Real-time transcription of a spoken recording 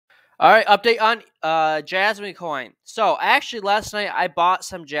All right, update on JASMY coin. So actually, last night I bought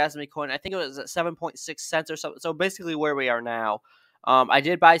some JASMY coin. I think it was at 7.6 cents or something. So basically, where we are now. I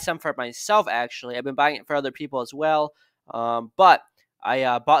did buy some for myself. Actually, I've been buying it for other people as well. But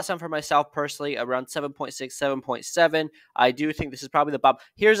I bought some for myself personally around 7.6, 7.7. I do think this is probably the bottom.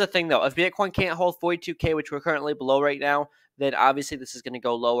 Here's the thing though: if Bitcoin can't hold 42K, which we're currently below right now, then obviously this is going to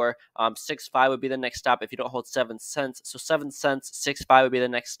go lower. 6.5 would be the next stop if you don't hold 7 cents. So 7 cents, 6.5 would be the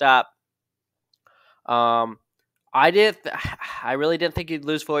next stop. Um, I really didn't think you'd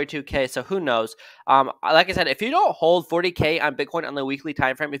lose 42K. So who knows? Like I said, if you don't hold 40K on Bitcoin on the weekly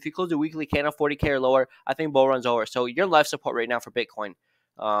time frame, if you close a weekly candle 40K or lower, I think bull run's over. So you're in life support right now for Bitcoin.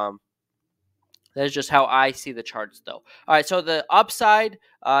 That is just how I see the charts, though. All right, so the upside,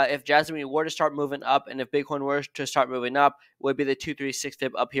 if JASMY were to start moving up, and if Bitcoin were to start moving up, would be the 236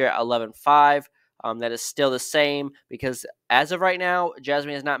 fib up here at 11.5. That is still the same because as of right now,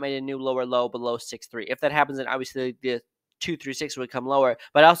 JASMY has not made a new lower low below 6.3. If that happens, then obviously the 236 would come lower.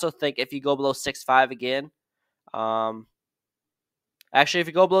 But I also think if you go below 6.5 again, actually, if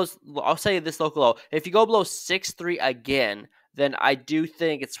you go below, I'll say this local low. If you go below 6.3 again, then I do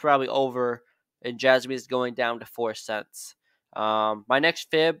think it's probably over, and JASMY is going down to 4 cents. My next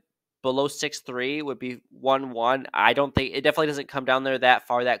fib below 6.3 would be 1.1. I don't think it definitely doesn't come down there that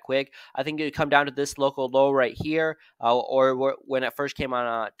far that quick. I think it would come down to this local low right here, or when it first came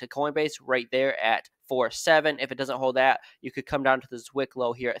on to Coinbase, right there at 4.7. If it doesn't hold that, you could come down to this wick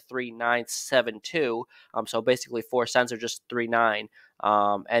low here at 3.972. So basically 4 cents or just 3.9.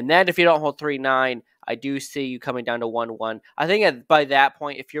 And then if you don't hold 3.9, I do see you coming down to 1.1. I think by that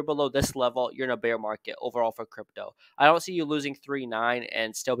point, if you're below this level, you're in a bear market overall for crypto. I don't see you losing 3.9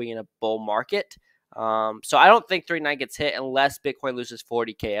 and still being in a bull market. So I don't think 3.9 gets hit unless Bitcoin loses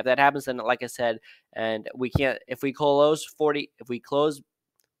 40K. If that happens, then like I said, and we can't, if we close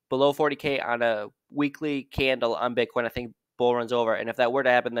below 40K on a weekly candle on Bitcoin, I think bull runs over. And if that were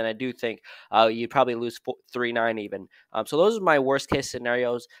to happen, then I do think you'd probably lose 3.9 even. So those are my worst case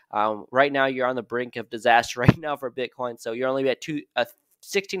scenarios. Right now, you're on the brink of disaster right now for Bitcoin. So you're only at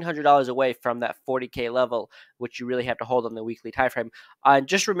 $1,600 away from that 40K level, which you really have to hold on the weekly time frame. And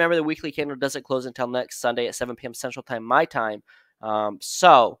just remember, the weekly candle doesn't close until next Sunday at 7 p.m. Central Time, my time. That's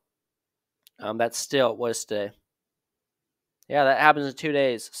still, what is today? Yeah, that happens in 2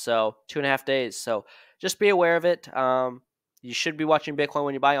 days, so 2.5 days. So just be aware of it. You should be watching Bitcoin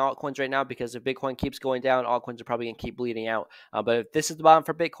when you're buying altcoins right now, because if Bitcoin keeps going down, altcoins are probably going to keep bleeding out. But if this is the bottom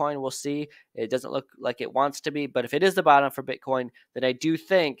for Bitcoin, we'll see. It doesn't look like it wants to be, but if it is the bottom for Bitcoin, then I do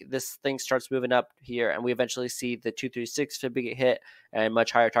think this thing starts moving up here, and we eventually see the 236 fib get hit and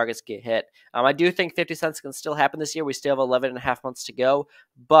much higher targets get hit. I do think 50 cents can still happen this year. We still have 11 and a half months to go,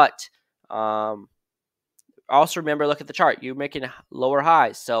 but also remember, look at the chart. You're making lower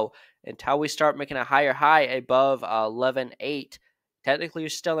highs. So until we start making a higher high above 11.8, technically you're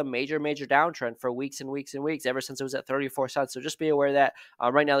still in a major downtrend for weeks and weeks and weeks, ever since it was at 34 cents. So just be aware of that.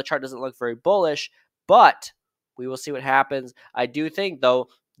 Right now the chart doesn't look very bullish, but we will see what happens. I do think, though,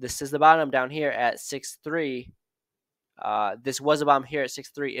 this is the bottom down here at 6.3. This was a bottom here at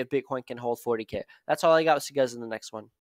 6.3 if Bitcoin can hold 40K. That's all I got. See you guys in the next one.